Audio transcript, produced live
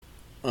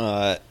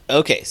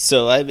Okay,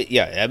 so I've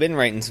been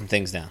writing some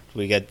things down.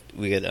 We got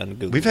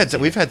Undegooglables.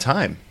 We've had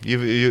time.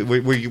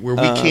 Where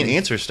we can't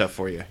answer stuff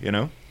for you. You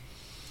know.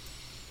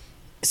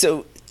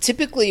 So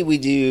typically we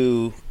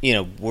do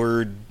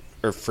word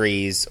or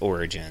phrase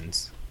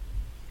origins,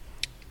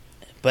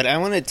 but I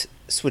want to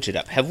switch it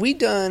up. Have we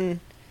done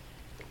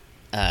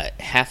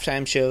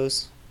halftime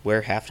shows?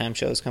 Where halftime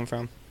shows come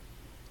from?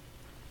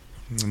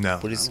 No.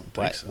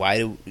 Why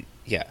do?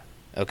 Yeah.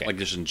 Okay. Like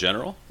just in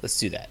general? Let's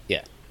do that.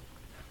 Yeah.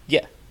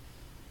 Yeah.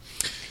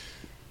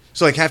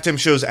 So like halftime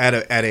shows at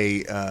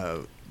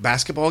a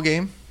basketball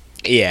game?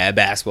 Yeah,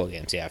 basketball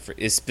games, yeah,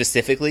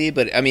 specifically.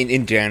 But, I mean,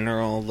 in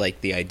general,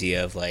 like, the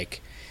idea of, like,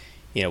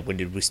 when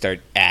did we start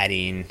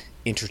adding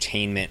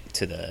entertainment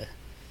to the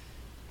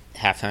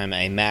halftime?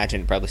 I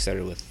imagine it probably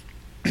started with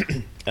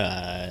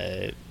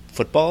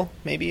football,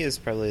 maybe, is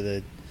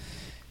probably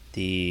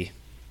the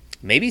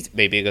maybe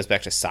it goes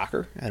back to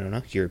soccer. I don't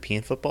know,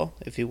 European football,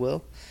 if you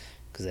will,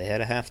 because they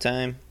had a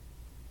halftime.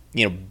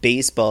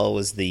 Baseball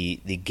was the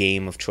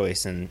game of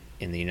choice in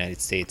the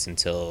United States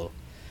until...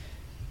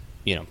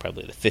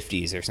 probably the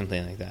 50s or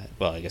something like that.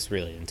 Well, I guess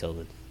really until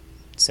the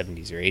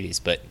 70s or 80s.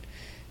 But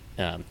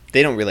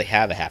they don't really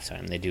have a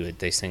halftime. They do it.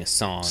 They sing a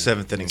song.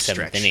 Seventh inning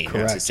stretch.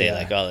 Correct. To say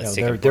like, oh, let's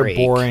take a break.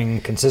 They're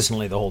boring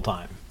consistently the whole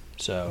time.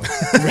 So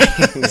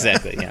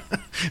exactly, yeah.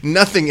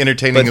 Nothing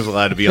entertaining is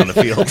allowed to be on the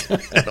field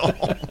at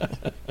all.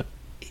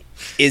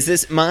 Is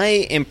this my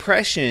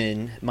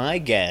impression? My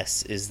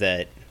guess is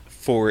that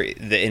for the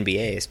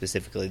NBA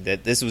specifically,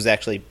 that this was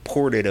actually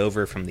ported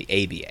over from the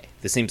ABA.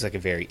 This seems like a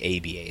very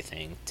ABA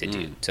thing to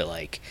do, to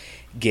like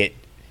get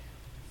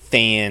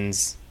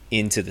fans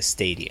into the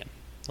stadium.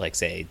 Like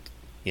say,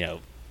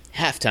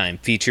 halftime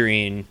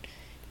featuring,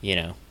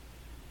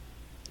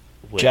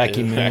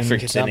 Jackie Moon. I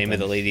forget the name of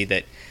the lady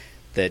that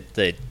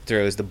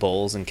throws the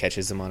bowls and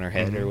catches them on her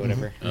head or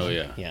whatever. Oh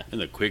yeah, yeah. And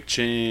the quick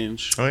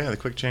change. Oh yeah, the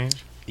quick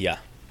change. Yeah,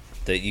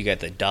 you got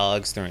the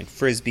dogs throwing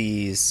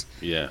frisbees.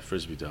 Yeah,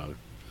 frisbee dog.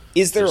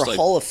 Is there a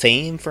Hall of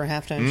Fame for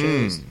halftime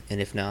shows? And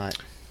if not,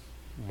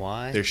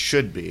 why? There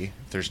should be.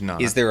 There's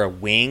not. Is there a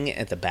wing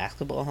at the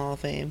Basketball Hall of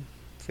Fame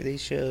for these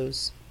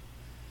shows?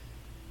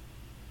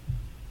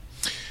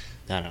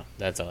 I don't know.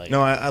 That's all I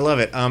No, I love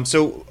it.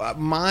 So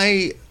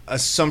my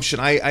assumption,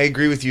 I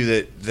agree with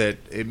you that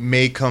it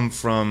may come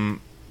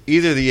from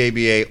either the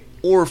ABA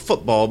or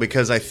football,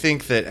 because I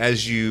think that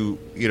as you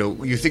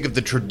think of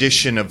the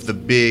tradition of the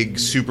big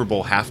Super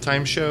Bowl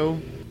halftime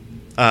show,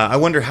 I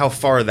wonder how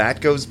far that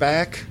goes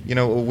back,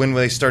 when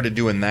they started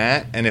doing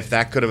that, and if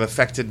that could have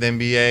affected the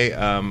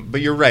NBA.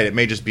 But you're right, it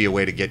may just be a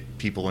way to get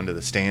people into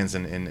the stands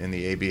in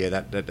the ABA.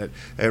 That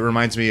it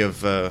reminds me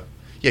of,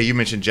 you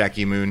mentioned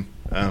Jackie Moon,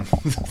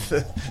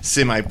 the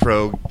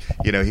semi-pro.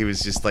 He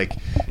was just like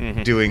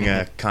doing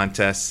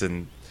contests,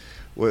 and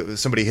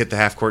somebody hit the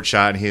half-court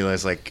shot, and he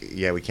was like,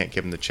 yeah, we can't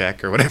give him the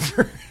check or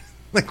whatever.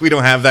 Like, we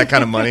don't have that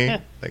kind of money.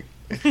 Like,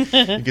 you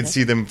can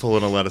see them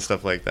pulling a lot of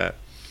stuff like that.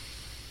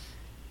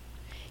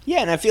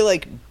 Yeah, and I feel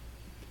like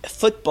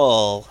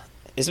football,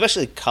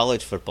 especially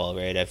college football,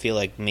 right? I feel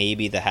like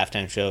maybe the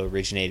halftime show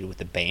originated with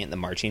the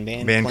marching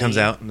band. Band comes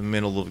out in the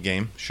middle of the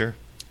game, sure.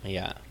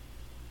 Yeah.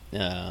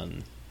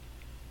 And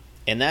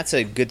that's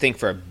a good thing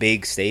for a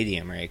big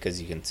stadium, right?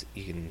 Because you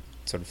can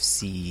sort of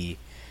see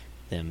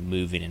them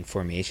moving in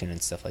formation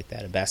and stuff like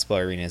that. A basketball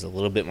arena is a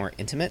little bit more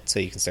intimate, so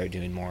you can start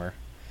doing more,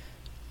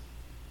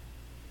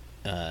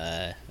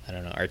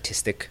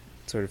 artistic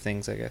sort of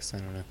things, I guess. I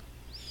don't know.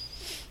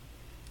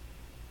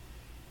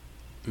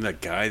 And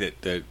that guy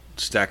that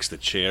stacks the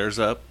chairs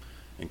up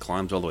and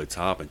climbs all the way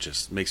top, it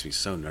just makes me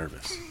so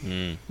nervous.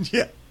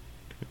 Yeah.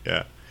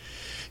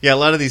 A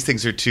lot of these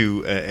things are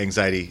too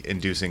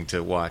anxiety-inducing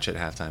to watch at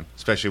halftime,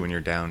 especially when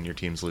you're down, your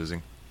team's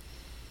losing.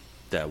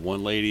 That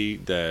one lady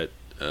that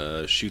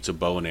shoots a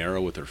bow and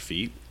arrow with her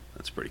feet,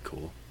 that's pretty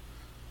cool.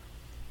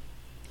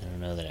 I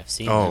don't know that I've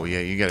seen Oh, that. yeah,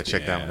 you got to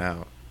check that one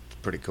out. It's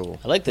pretty cool.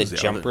 I like the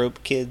jump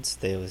rope kids.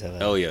 They always have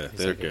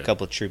they're good. A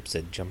couple of troops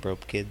of jump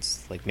rope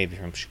kids, like maybe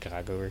from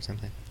Chicago or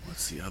something.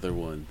 What's the other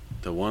one?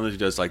 The one that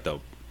does like the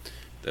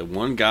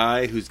one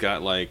guy who's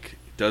got like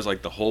does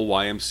like the whole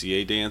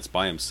YMCA dance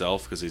by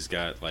himself, because he's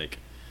got like,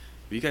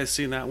 have you guys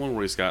seen that one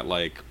where he's got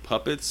like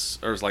puppets,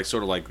 or it's like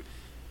sort of like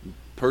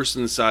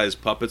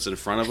person-sized puppets in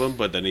front of him,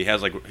 but then he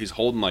has like, he's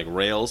holding like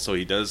rails, so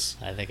he does.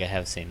 I think I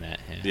have seen that.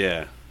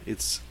 Yeah,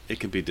 it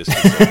can be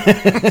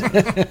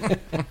disconcerting.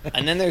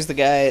 And then there's the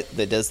guy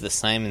that does the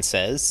Simon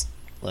Says.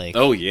 Like,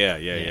 oh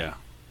yeah.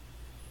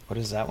 What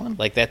is that one?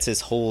 Like, that's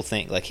his whole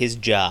thing. Like, his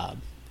job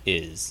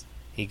is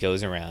he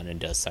goes around and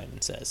does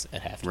Simon Says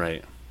at halftime.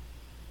 Right.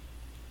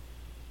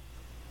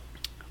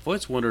 I've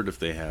always wondered if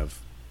they have,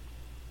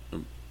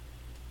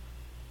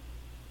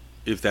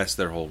 if that's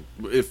their whole,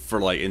 if for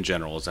like in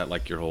general, is that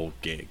like your whole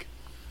gig?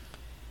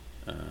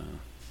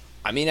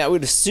 I mean, I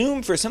would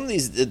assume for some of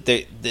these that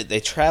they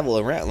travel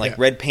around, like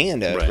Red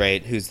Panda,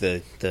 right? Who's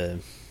the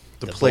plate,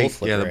 bull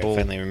flipper. the bull. I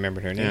finally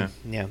remembered her name.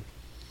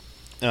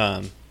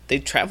 Yeah. They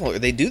travel, or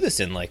they do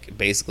this in like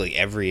basically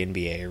every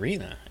NBA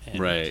arena.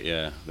 Right.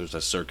 Yeah. There's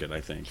a circuit,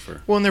 I think,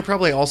 for. Well, and they're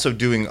probably also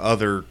doing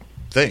other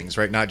things,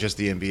 right? Not just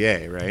the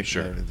NBA, right?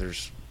 Sure.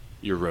 There's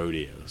Your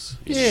rodeos.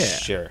 yeah,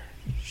 Sure.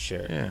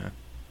 yeah,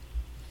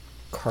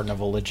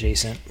 Carnival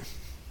adjacent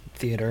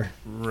theater.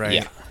 right.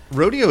 Yeah.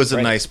 Rodeo is a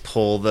Right. nice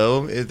pull,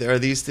 though. Are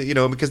these,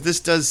 because this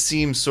does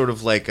seem sort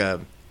of like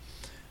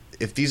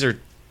if these are,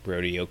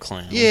 Rodeo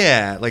clown.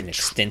 yeah, like An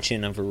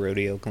extension of a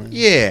rodeo clown.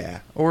 yeah,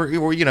 or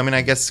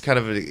I guess kind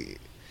of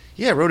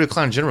rodeo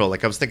clown in general.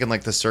 Like I was thinking,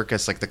 like the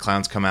circus, like the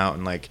clowns come out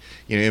and like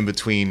in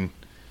between,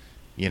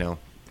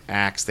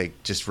 acts, they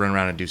just run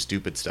around and do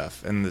stupid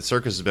stuff. And the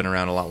circus has been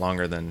around a lot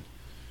longer than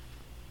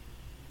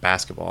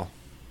basketball.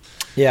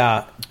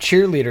 Yeah,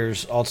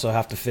 cheerleaders also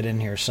have to fit in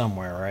here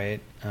somewhere, right?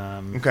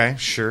 Okay,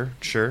 sure.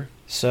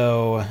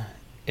 So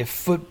if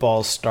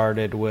football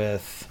started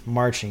with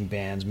marching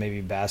bands,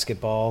 maybe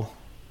basketball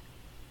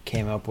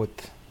came up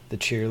with the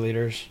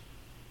cheerleaders.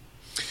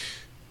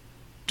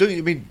 Do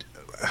you mean?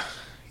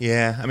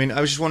 Yeah, I mean,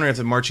 I was just wondering if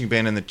the marching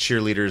band and the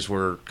cheerleaders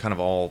were kind of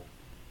all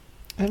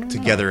I don't know.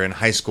 together in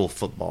high school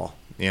football.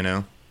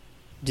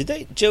 Did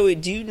they, Joey?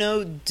 Do you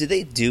know? Did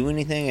they do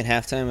anything at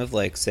halftime of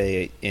like,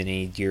 say,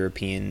 any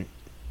European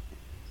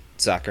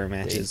soccer They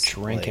matches?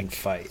 drink like, and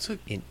fight.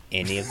 in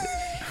any of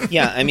the?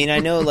 Yeah, I mean, I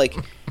know like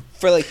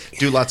for like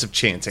Do lots of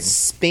chanting.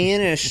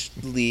 Spanish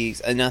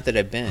leagues. Not that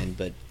I've been,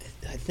 but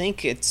I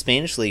think it's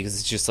Spanish leagues.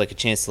 It's just like a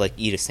chance to like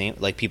eat a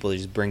sandwich. Like people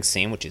just bring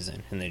sandwiches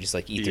in and they just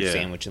like eat their Yeah.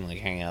 sandwich and like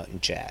hang out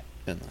and chat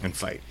and And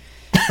fight.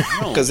 I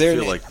don't 'Cause they're-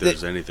 feel like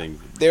there's anything.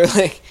 they're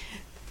like.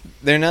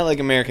 They're not like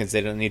Americans.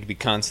 They don't need to be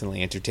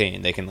constantly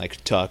entertained. They can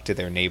like talk to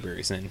their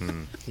neighbors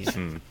and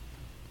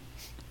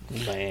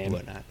Lame.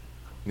 whatnot.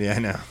 Yeah, I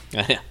know.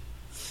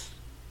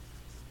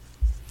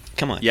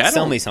 Come on, Yeah, I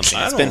sell don't- me something.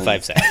 I It's been don't-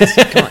 5 seconds.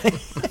 Come on.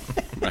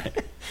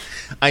 Right.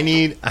 I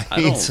need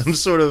don't- some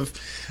sort of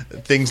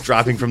things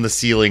dropping from the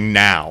ceiling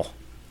now.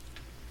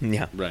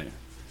 Yeah. Right.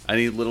 I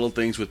need little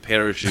things with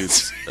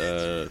parachutes.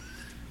 I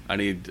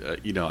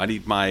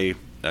need my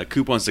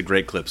coupons to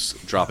Great Clips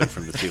dropping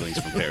from the ceilings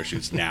from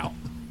parachutes now.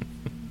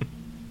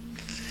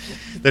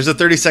 There's a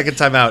 30-second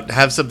timeout.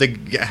 Have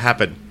something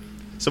happen.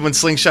 Someone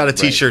slingshot a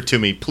T-shirt to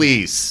me,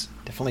 please.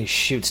 Definitely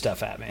shoot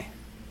stuff at me.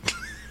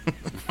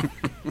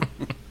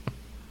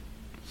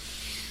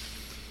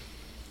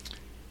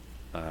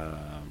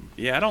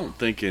 Yeah, I don't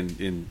think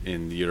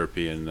in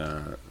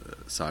European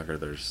soccer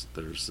there's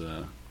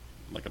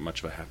like a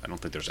much of a half. I don't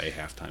think there's a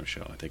halftime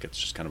show. I think it's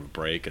just kind of a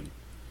break and.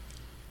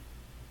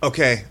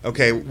 Okay.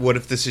 What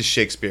if this is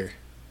Shakespeare?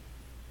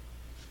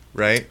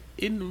 Right?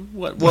 In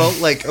what? Well,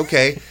 like,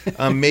 okay,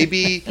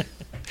 maybe,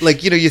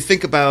 like, you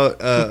think about,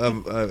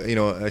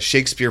 a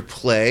Shakespeare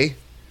play.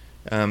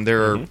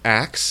 There are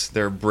acts,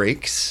 there are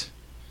breaks.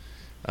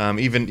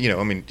 Even,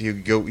 I mean, you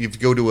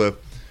go to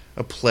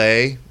a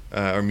play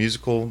or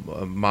musical,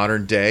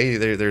 modern day.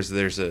 There's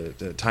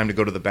a time to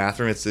go to the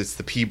bathroom. It's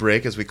the pee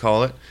break, as we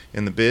call it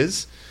in the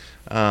biz.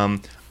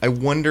 I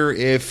wonder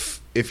if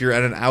you're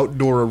at an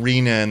outdoor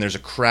arena and there's a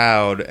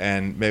crowd,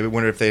 and maybe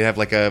wonder if they have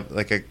like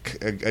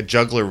a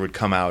juggler would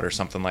come out or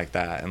something like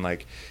that, and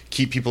like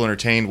keep people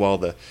entertained while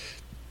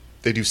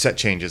they do set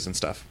changes and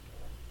stuff.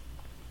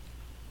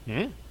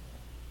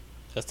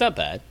 That's not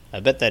bad. I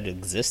bet that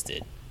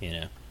existed,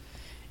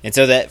 And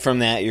so that from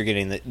that you're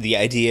getting the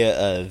idea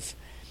of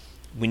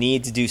we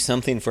need to do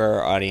something for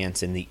our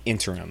audience in the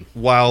interim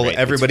While right,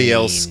 everybody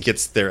else between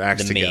gets their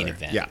acts the main together.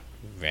 event. Yeah.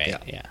 Right. Yeah.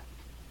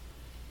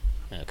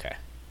 Yeah. Okay.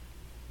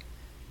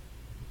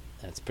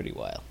 That's pretty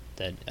wild.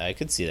 That I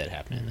could see that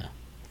happening though,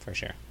 for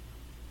sure.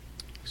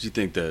 Do you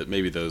think that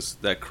maybe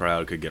that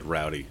crowd could get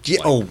rowdy?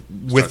 Yeah, Like,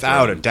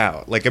 without a throwing-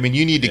 doubt. Like, I mean,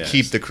 you need to Yes.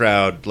 keep the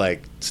crowd,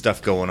 like,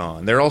 stuff going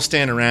on. They're all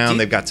standing around.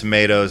 They've got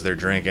tomatoes. They're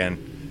drinking,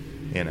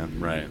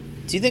 Right.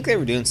 Do you think they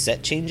were doing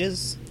set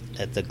changes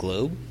at the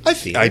Globe?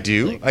 Theater? I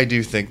do. Like- I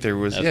do think there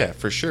was, Okay. yeah,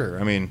 for sure.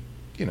 I mean,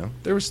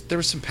 there was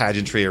some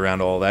pageantry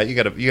around all that. You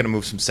got to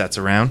move some sets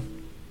around.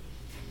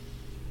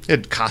 You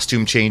had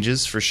costume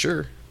changes for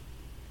sure.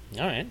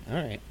 All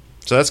right.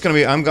 So that's going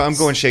to be, I'm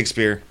going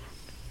Shakespeare.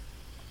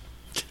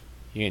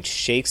 You're in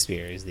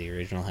Shakespeare is the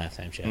original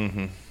halftime show.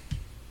 Mm-hmm.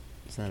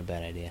 It's not a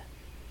bad idea.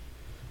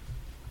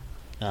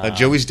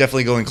 Joey's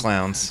definitely going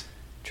clowns.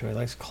 Joey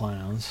likes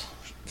clowns.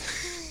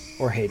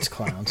 Or hates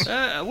clowns.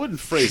 I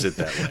wouldn't phrase it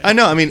that way. I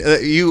know. I mean,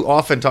 you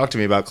often talk to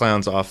me about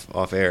clowns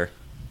off air.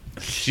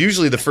 It's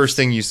usually the first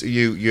thing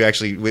you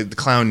actually, with the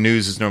clown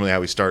news is normally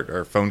how we start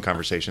our phone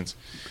conversations.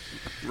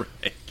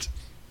 Right.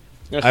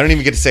 I don't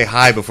even get to say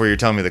hi before you're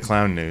telling me the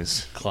clown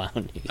news.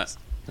 Clown news.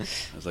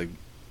 I was like,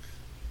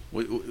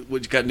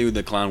 what you got new in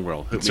the clown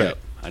world? Hook That's me right. up.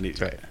 I need.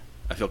 That's right.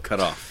 I feel cut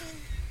off.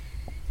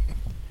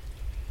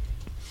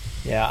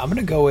 Yeah, I'm going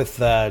to go with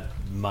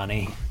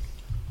money.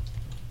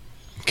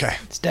 Okay.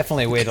 It's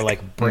definitely a way to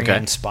like bring Okay.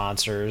 in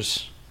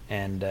sponsors,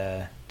 and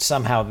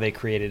somehow they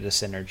created a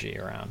synergy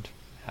around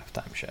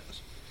halftime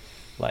shows,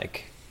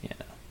 like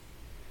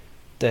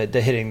the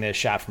hitting the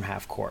shot from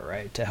half court,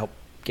 right, to help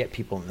get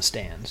people in the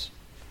stands.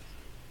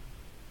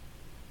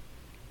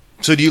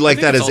 So do you like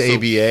think that it's as also-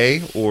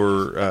 ABA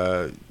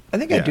or I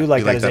think I do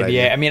like you that as ABA.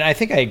 idea? I mean, I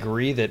think I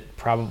agree that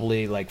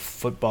probably like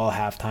football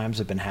halftimes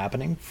have been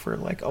happening for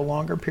like a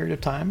longer period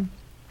of time.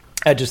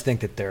 I just think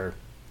that they're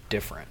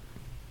different.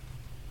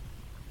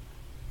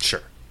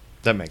 Sure,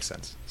 that makes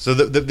sense. So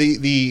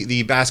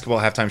the basketball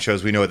halftime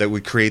shows, we know that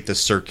would create the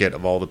circuit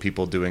of all the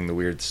people doing the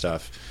weird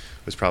stuff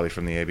was probably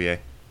from the ABA.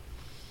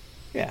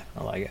 Yeah,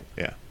 I like it.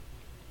 Yeah.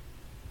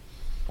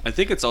 I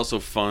think it's also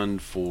fun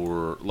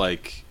for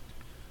like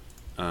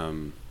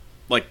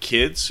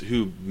kids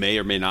who may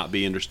or may not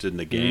be interested in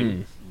the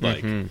game.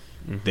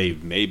 They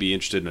may be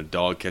interested in a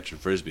dog catching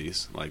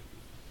frisbees. Like,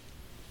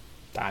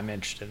 I'm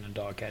interested in a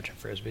dog catching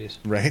frisbees.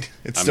 Right?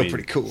 It's still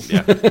pretty cool.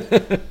 Yeah,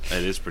 it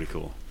is pretty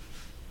cool.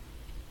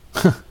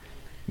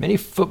 Many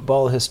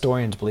football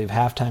historians believe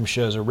halftime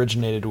shows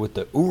originated with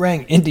the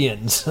Oorang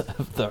Indians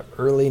of the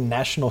early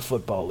National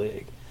Football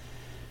League.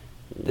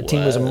 The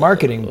team was a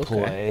marketing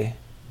ploy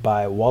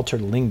by Walter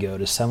Lingo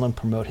to sell and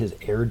promote his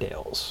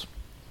Airedales.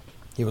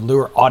 He would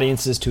lure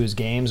audiences to his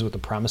games with the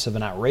promise of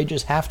an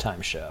outrageous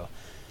halftime show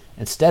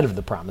instead of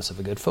the promise of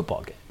a good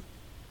football game.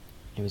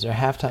 It was their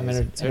halftime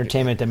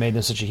entertainment that made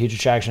them such a huge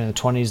attraction in the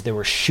 20s. There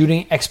were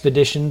shooting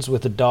expeditions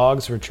with the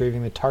dogs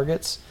retrieving the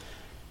targets.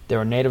 There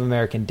were Native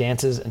American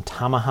dances and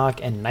tomahawk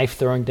and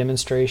knife-throwing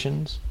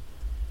demonstrations.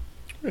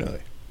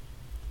 Really?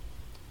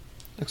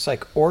 Looks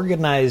like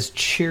organized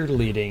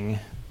cheerleading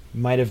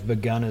might have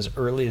begun as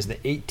early as the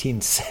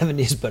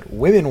 1870s, but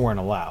women weren't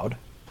allowed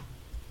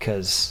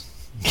because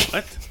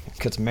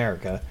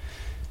America.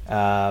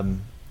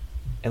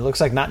 It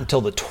looks like not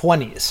until the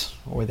 20s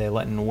were they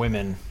letting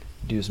women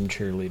do some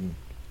cheerleading.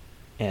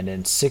 And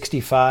in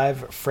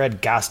 1965,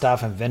 Fred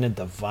Gostoff invented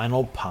the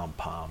vinyl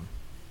pom-pom.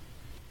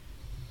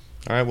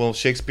 All right, well,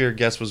 Shakespeare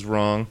guess was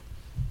wrong.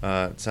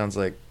 It sounds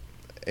like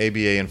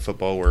ABA and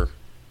football were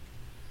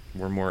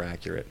more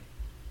accurate.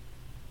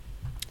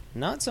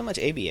 Not so much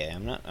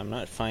ABA. I'm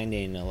not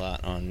finding a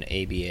lot on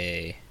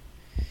ABA.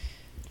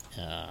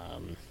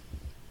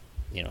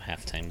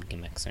 Halftime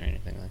gimmicks or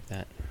anything like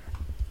that.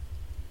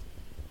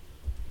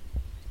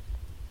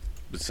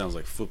 It sounds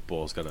like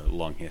football's got a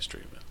long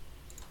history of it.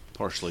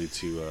 Partially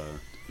to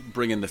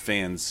bring in the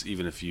fans,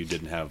 even if you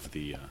didn't have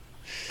the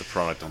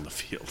product on the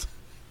field.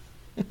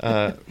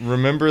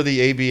 Remember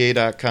the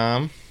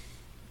ABA.com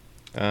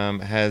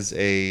has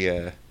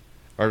a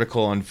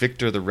article on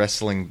Victor the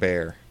Wrestling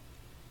Bear.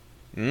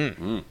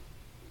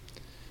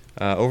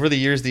 Over the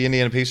years, the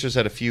Indiana Pacers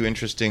had a few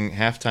interesting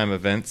halftime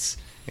events,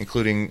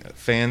 including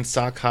fan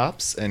sock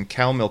hops and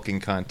cow milking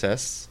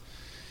contests.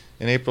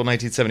 In April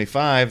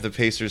 1975, the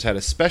Pacers had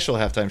a special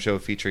halftime show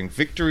featuring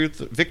Victor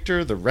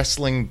the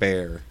Wrestling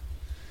Bear.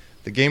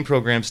 The game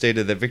program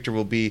stated that Victor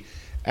will be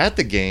at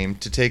the game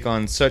to take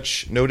on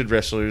such noted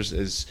wrestlers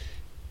as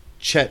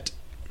Chet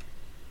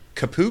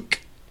Kapook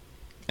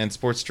and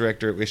sports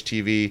director at Wish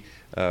TV,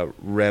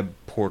 Reb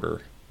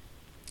Porter.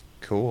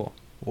 Cool.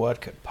 What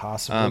could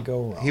possibly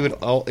go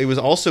wrong? He would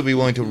also be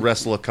willing to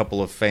wrestle a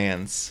couple of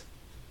fans.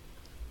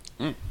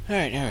 All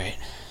right.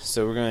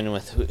 So we're going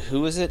with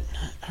who was it,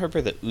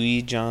 Harper? The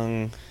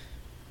Uijong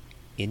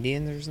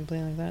Indians or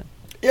something like that?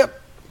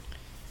 Yep.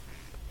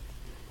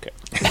 Okay.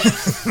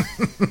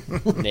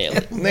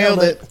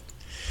 Nailed it.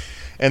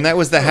 And that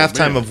was the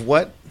halftime of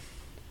what?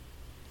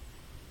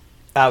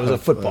 It was a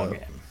football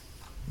game.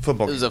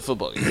 Football. It was a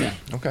football game. Yeah.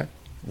 Okay.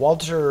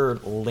 Walter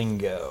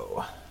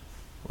Lingo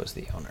was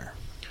the owner.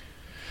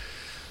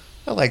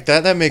 I like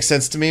that. That makes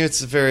sense to me.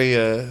 It's a very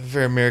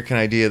American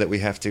idea that we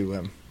have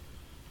to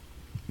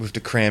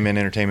cram in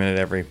entertainment at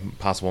every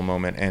possible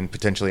moment and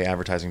potentially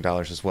advertising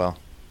dollars as well.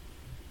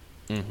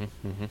 All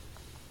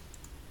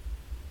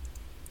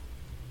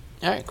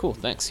right, cool.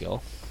 Thanks,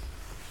 y'all.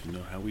 You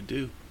know how we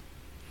do.